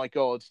 oh my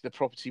God, the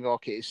property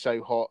market is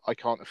so hot, I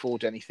can't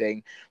afford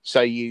anything.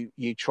 So you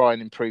try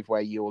and improve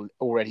where you're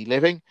already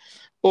living.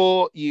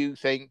 Or you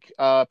think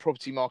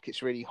property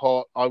market's really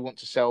hot, I want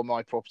to sell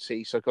my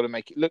property, so I've got to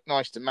make it look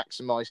nice to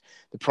maximize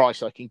the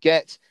price I can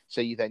get.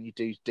 So you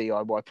do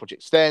DIY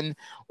projects then.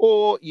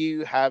 Or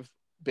you have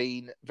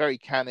been very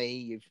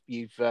canny,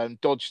 you've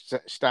dodged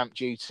stamp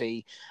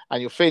duty,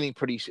 and you're feeling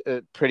pretty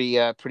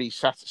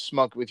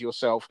smug with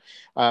yourself,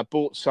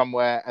 bought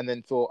somewhere and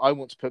then thought, I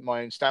want to put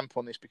my own stamp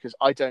on this because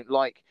I don't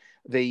like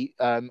the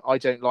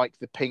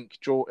pink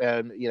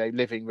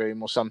living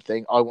room or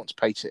something. I want to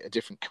paint it a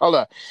different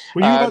color.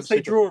 Were you about to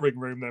say drawing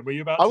room then? Were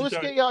you about I was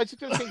going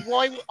to think,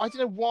 why? I don't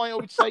know why I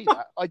would say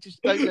that. I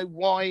just don't know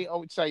why I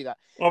would say that.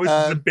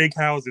 Obviously some big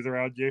houses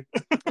around you.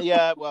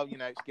 Yeah, well,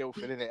 it's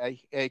Guildford, isn't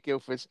it?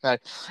 Guildford. No,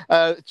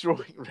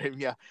 drawing room.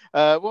 Yeah.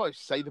 What I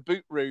say, the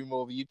boot room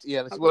or the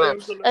that's well.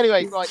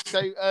 Anyway, right. So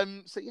I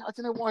don't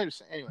know why I was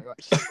saying. Anyway,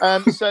 right.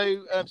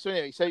 So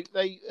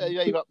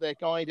they've upped their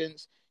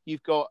guidance.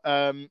 You've got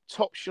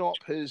Topshop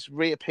has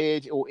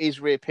reappeared or is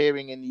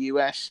reappearing in the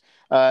US.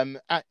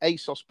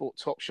 ASOS bought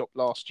Topshop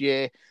last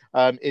year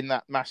in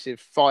that massive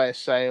fire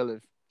sale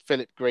of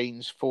Philip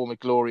Green's former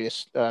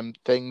glorious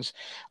things.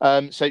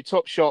 So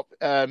Topshop,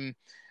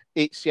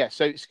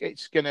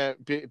 it's going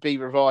to be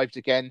revived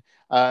again.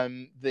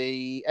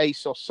 The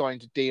ASOS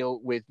signed a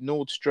deal with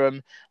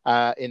Nordstrom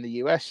in the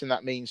US, and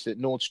that means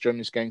that Nordstrom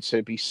is going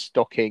to be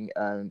stocking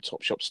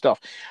Topshop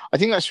stuff. I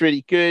think that's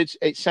really good.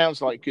 It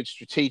sounds like a good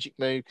strategic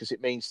move, because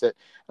it means that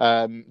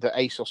that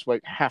ASOS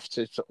won't have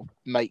to sort of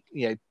make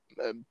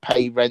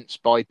pay rents,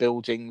 buy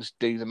buildings,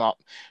 do them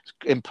up,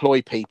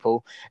 employ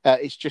people.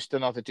 It's just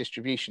another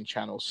distribution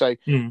channel. So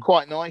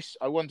quite nice.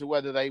 I wonder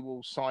whether they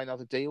will sign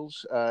other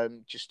deals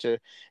just to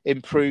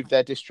improve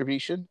their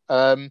distribution.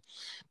 But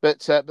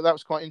that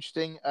was quite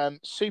interesting.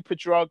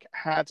 Superdrug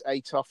had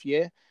a tough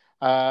year.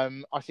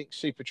 I think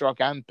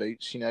Superdrug and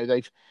Boots,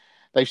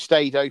 they've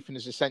stayed open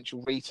as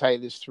essential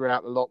retailers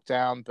throughout the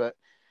lockdown, but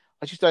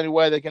I just don't know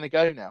where they're going to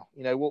go now.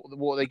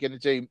 What are they going to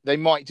do? They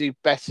might do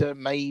better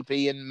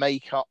maybe in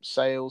makeup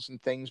sales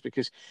and things,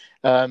 because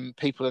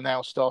people are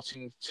now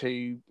starting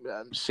to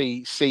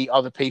see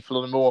other people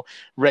on a more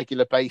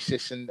regular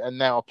basis and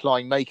now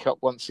applying makeup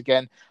once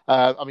again.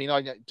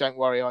 Don't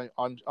worry,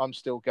 I'm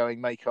still going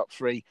makeup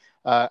free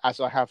as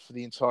I have for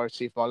the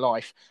entirety of my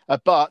life.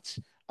 But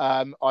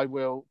I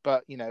will,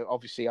 but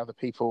obviously other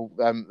people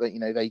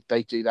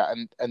they do that,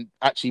 and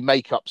actually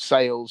makeup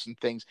sales and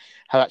things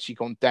have actually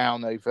gone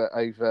down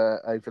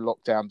over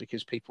lockdown,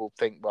 because people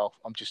think, well,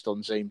 I'm just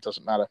on Zoom,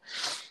 doesn't matter.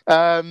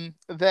 And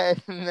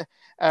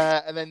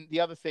then the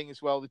other thing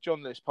as well, the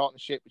John Lewis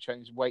partnership, which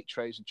owns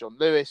Waitrose and John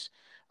Lewis,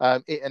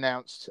 it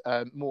announced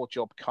more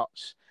job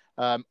cuts.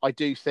 I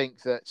do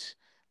think that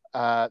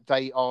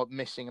they are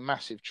missing a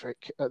massive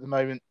trick at the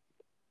moment.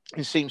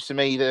 It seems to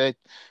me they're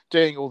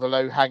doing all the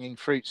low-hanging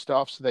fruit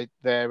stuff. So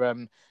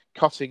they're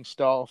cutting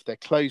staff, they're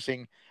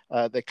closing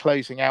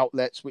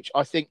outlets, which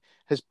I think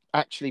has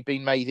actually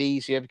been made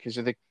easier because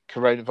of the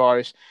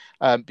coronavirus,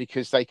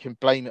 because they can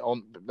blame it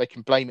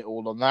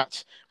all on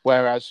that.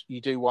 Whereas you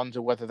do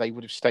wonder whether they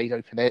would have stayed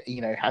open,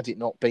 had it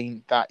not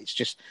been that. It's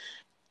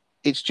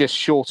just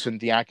shortened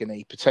the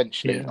agony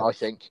potentially. Yeah. I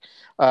think.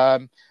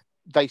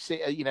 They see,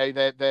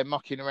 they're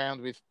mucking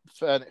around with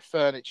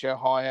furniture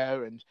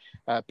hire and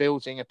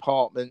building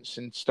apartments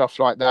and stuff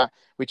like that,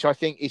 which I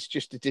think is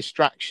just a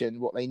distraction.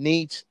 What they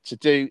need to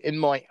do, in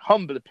my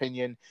humble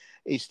opinion,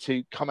 is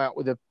to come out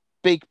with a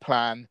big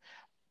plan,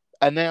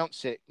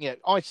 announce it.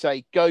 I'd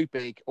say go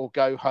big or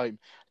go home.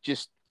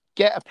 Just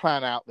get a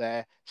plan out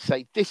there.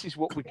 Say, this is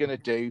what we're going to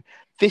do.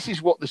 This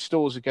is what the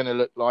stores are going to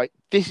look like.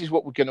 This is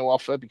what we're going to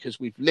offer because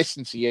we've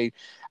listened to you,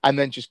 and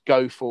then just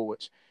go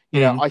forward.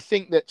 I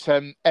think that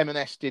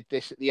M&S did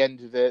this at the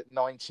end of the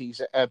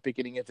 90s,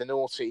 beginning of the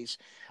noughties,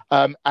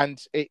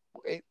 and it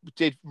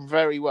did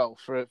very well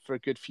for a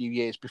good few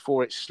years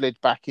before it slid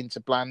back into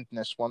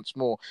blandness once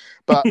more.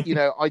 But,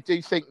 I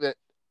do think that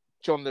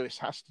John Lewis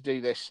has to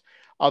do this.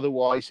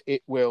 Otherwise,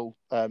 it will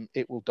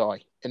die,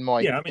 in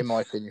my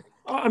opinion.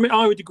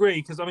 I would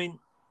agree, because,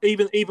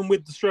 even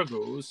with the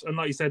struggles, and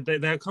like you said,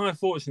 they're kind of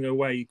fortunate in a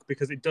way,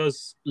 because it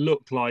does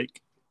look like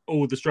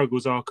all the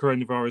struggles are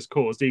coronavirus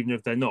caused, even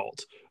if they're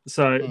not.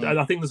 So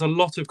I think there's a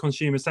lot of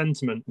consumer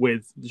sentiment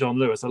with John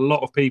Lewis. A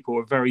lot of people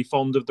are very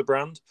fond of the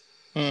brand.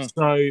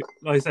 So,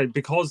 like I said,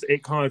 because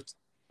it kind of,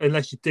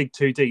 unless you dig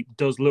too deep,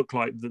 does look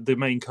like the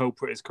main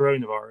culprit is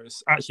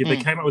coronavirus. Actually, if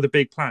they came out with a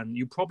big plan,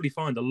 you probably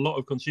find a lot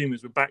of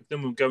consumers would back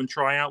them and go and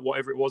try out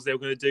whatever it was they were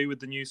going to do with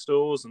the new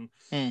stores. And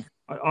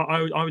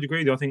I would agree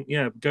with you. I think,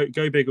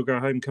 go big or go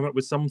home. Come up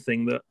with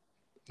something that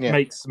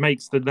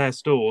makes their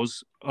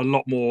stores a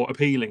lot more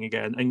appealing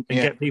again, and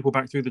get people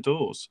back through the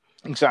doors.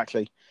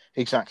 Exactly.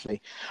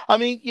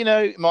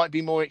 It might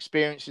be more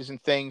experiences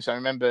and things. I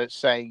remember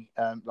saying,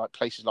 like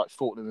places like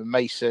Fortnum and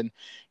Mason,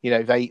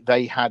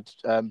 they had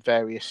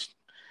various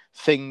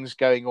things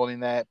going on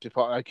in their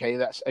department. Okay,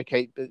 that's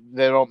okay.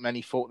 There aren't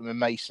many Fortnum and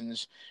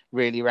Masons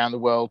really around the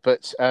world,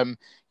 but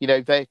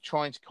they're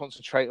trying to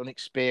concentrate on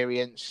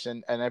experience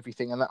and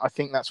everything. And I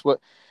think that's what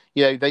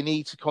they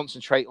need to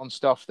concentrate on,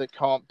 stuff that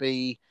can't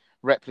be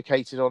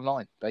replicated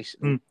online,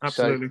 basically.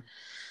 Absolutely.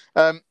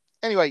 So,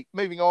 anyway,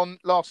 moving on.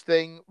 Last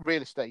thing,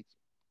 real estate.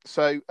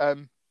 So,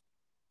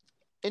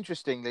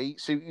 interestingly,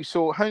 so you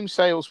saw home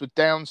sales were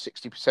down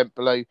 60%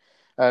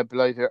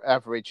 below their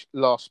average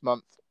last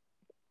month,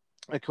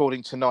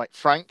 according to Knight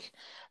Frank.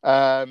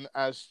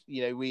 As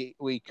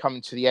we come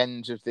to the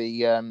end of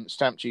the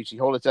stamp duty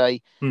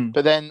holiday,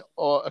 but then,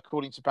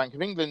 according to Bank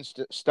of England's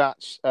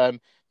stats,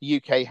 the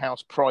UK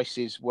house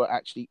prices were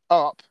actually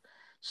up.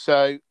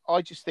 So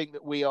I just think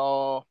that we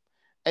are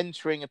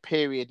entering a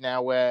period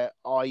now where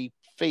I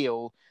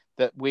feel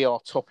that we are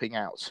topping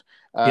out.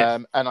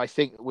 And I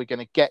think that we're going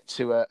to get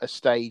to a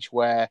stage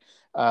where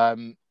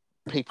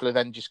people are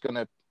then just going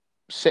to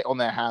sit on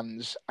their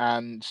hands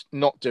and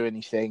not do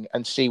anything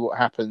and see what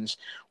happens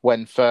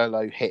when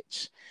furlough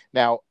hits.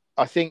 Now,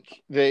 I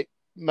think that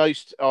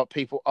most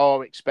people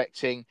are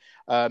expecting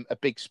a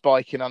big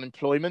spike in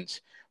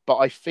unemployment, but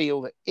I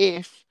feel that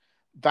if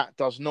that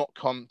does not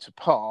come to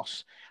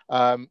pass,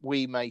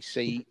 we may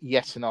see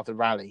yet another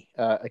rally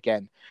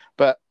again.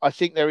 But I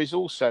think there is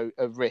also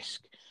a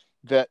risk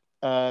that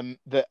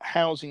that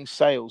housing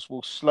sales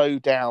will slow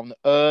down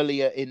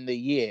earlier in the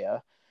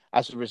year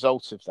as a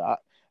result of that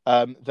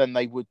than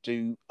they would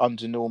do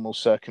under normal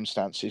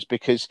circumstances,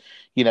 because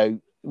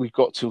we've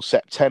got till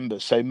September,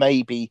 so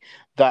maybe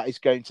that is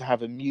going to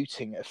have a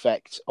muting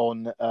effect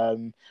on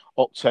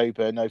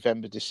October,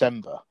 November,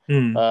 December.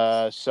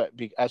 So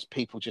as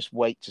people just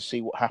wait to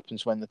see what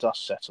happens when the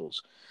dust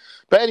settles.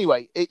 But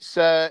anyway, it's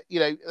that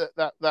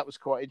was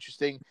quite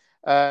interesting.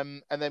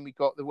 And then we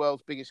got the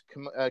world's biggest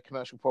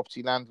commercial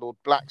property landlord,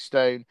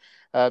 Blackstone.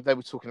 They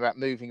were talking about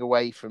moving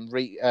away from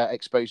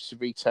exposure to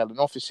retail and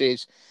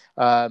offices,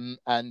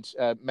 and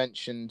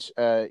mentioned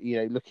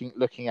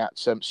looking at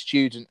some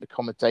student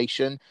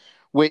accommodation,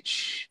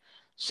 which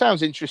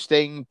sounds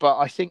interesting, but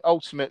I think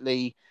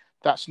ultimately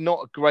that's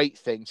not a great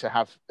thing to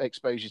have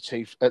exposure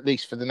to, at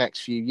least for the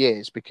next few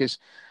years, because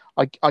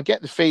I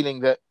get the feeling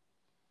that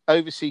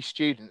overseas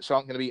students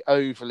aren't going to be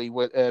overly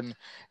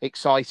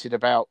excited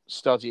about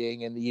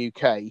studying in the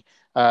UK,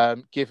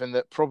 given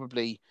that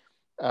probably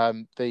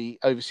the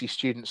overseas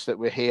students that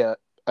were here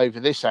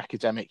over this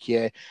academic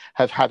year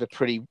have had a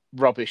pretty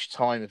rubbish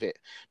time of it.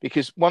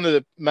 Because one of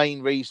the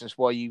main reasons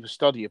why you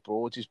study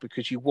abroad is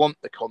because you want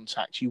the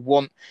contact, you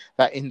want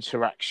that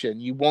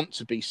interaction, you want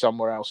to be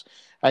somewhere else,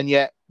 and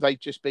yet they've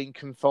just been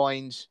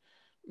confined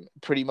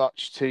pretty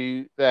much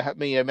to their,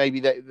 maybe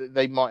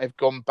they might have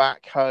gone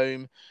back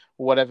home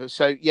or whatever.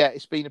 So yeah,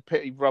 it's been a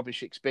pretty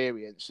rubbish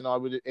experience, and I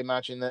would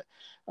imagine that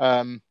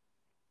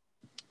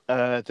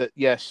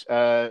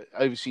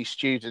overseas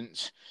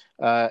students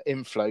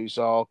inflows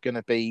are going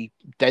to be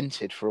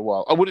dented for a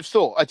while. I would have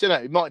thought. I don't know.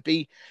 It might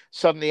be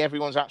suddenly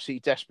everyone's absolutely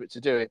desperate to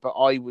do it, but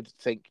I would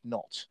think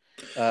not.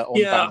 On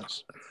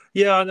balance.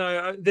 Yeah, I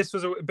know. This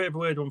was a bit of a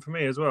weird one for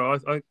me as well.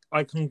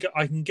 I can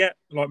get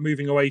like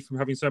moving away from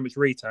having so much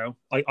retail.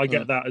 I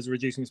get that as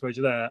reducing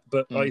exposure there.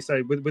 But like you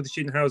say, with the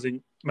student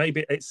housing,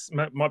 maybe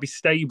might be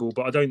stable,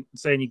 but I don't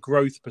see any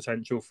growth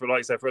potential for, like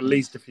I said, for at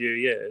least a few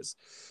years.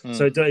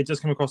 So it does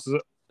come across as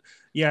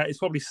it's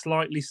probably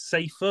slightly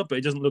safer, but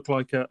it doesn't look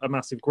like a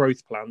massive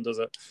growth plan, does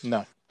it?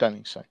 No, don't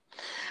think so.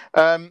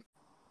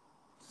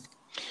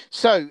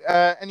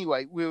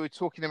 Anyway, we were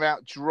talking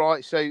about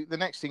drive. So the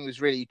next thing was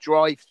really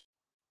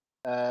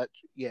drive-throughs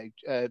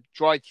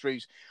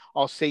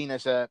are seen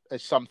as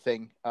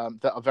something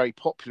that are very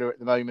popular at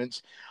the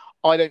moment.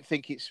 I don't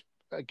think it's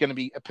going to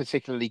be a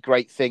particularly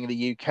great thing in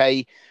the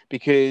UK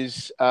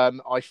because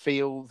I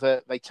feel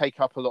that they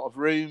take up a lot of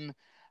room.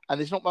 And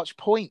there's not much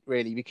point,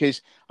 really,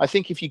 because I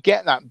think if you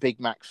get that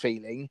Big Mac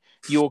feeling,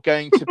 you're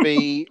going to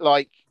be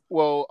like,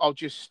 well, I'll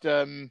just,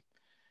 I'll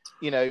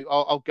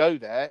go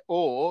there,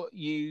 or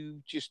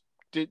you just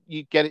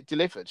you get it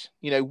delivered.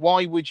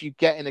 Why would you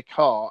get in a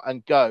car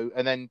and go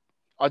and then,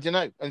 I don't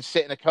know, and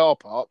sit in a car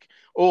park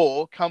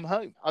or come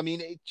home? I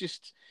mean,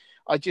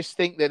 I just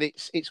think that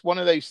it's one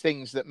of those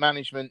things that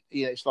management,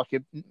 it's like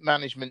a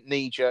management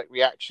knee-jerk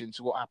reaction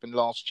to what happened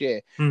last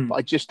year. But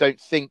I just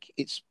don't think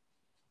it's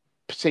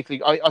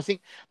particularly. I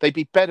think they'd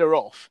be better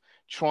off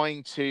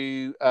trying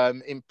to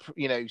sort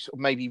of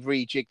maybe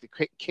rejig the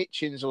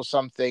kitchens or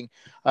something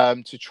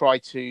to try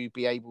to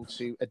be able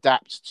to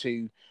adapt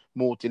to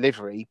more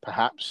delivery,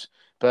 perhaps.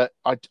 But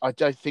I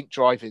don't think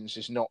drive-ins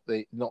is not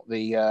the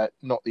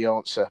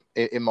answer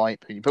in my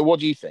opinion. But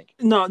what do you think?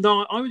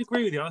 No, I would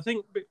agree with you. I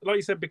think, like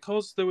you said,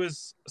 because there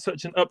was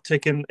such an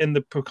uptick in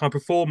the kind of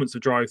performance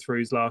of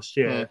drive-throughs last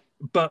year,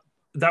 but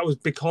that was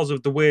because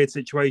of the weird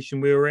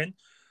situation we were in.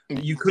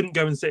 You couldn't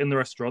go and sit in the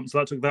restaurant, so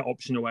that took that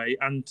option away.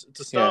 And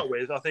to start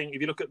with, I think if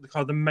you look at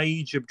the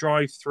major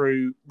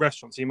drive-through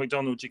restaurants, your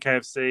McDonald's, your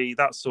KFC,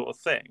 that sort of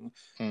thing,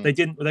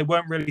 they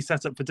weren't really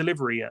set up for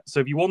delivery yet. So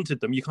if you wanted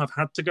them, you kind of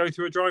had to go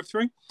through a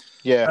drive-through.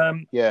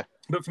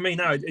 But for me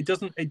now, it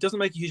doesn't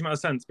make a huge amount of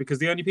sense, because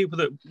the only people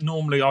that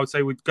normally I would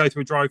say would go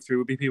through a drive-through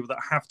would be people that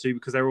have to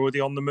because they're already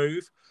on the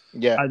move.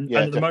 And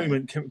at the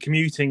moment,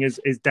 commuting is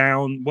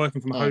down.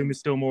 Working from home is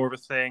still more of a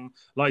thing.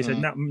 Like you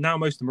said, now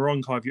most of them are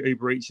on kind of your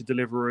Uber Eats, your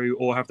Deliveroo,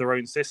 or have their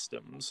own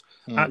systems.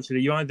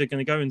 Actually, you're either going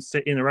to go and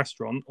sit in a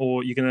restaurant,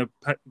 or you're going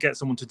to get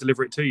someone to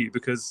deliver it to you,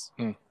 because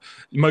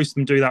most of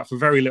them do that for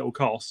very little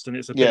cost, and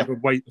it's a bit of a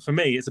waste. For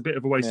me, it's a bit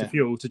of a waste of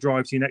fuel to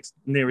drive to your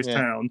nearest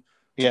town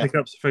to pick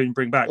up some food and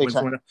bring back when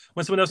someone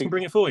else can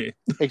bring it for you.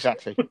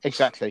 Exactly.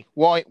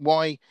 Why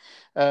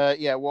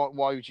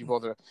would you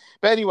bother?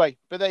 But anyway,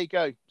 there you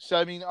go. So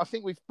I mean, I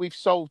think we've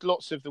solved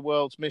lots of the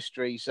world's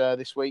mysteries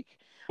this week.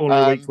 All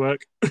a week's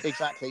work.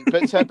 Exactly.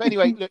 But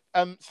anyway, look,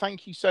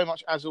 thank you so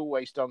much as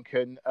always,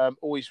 Duncan.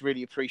 Always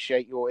really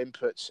appreciate your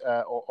inputs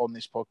on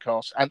this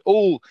podcast and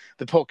all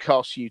the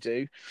podcasts you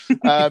do.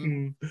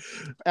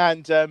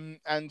 And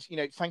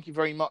thank you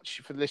very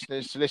much for the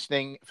listeners for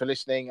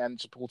listening and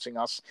supporting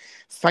us.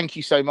 Thank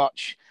you so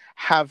much.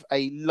 Have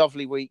a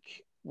lovely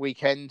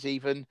weekend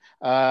even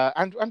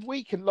and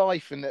week and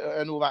life and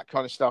all that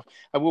kind of stuff.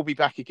 And we'll be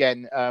back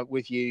again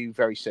with you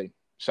very soon.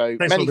 So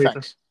many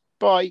thanks.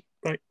 Bye.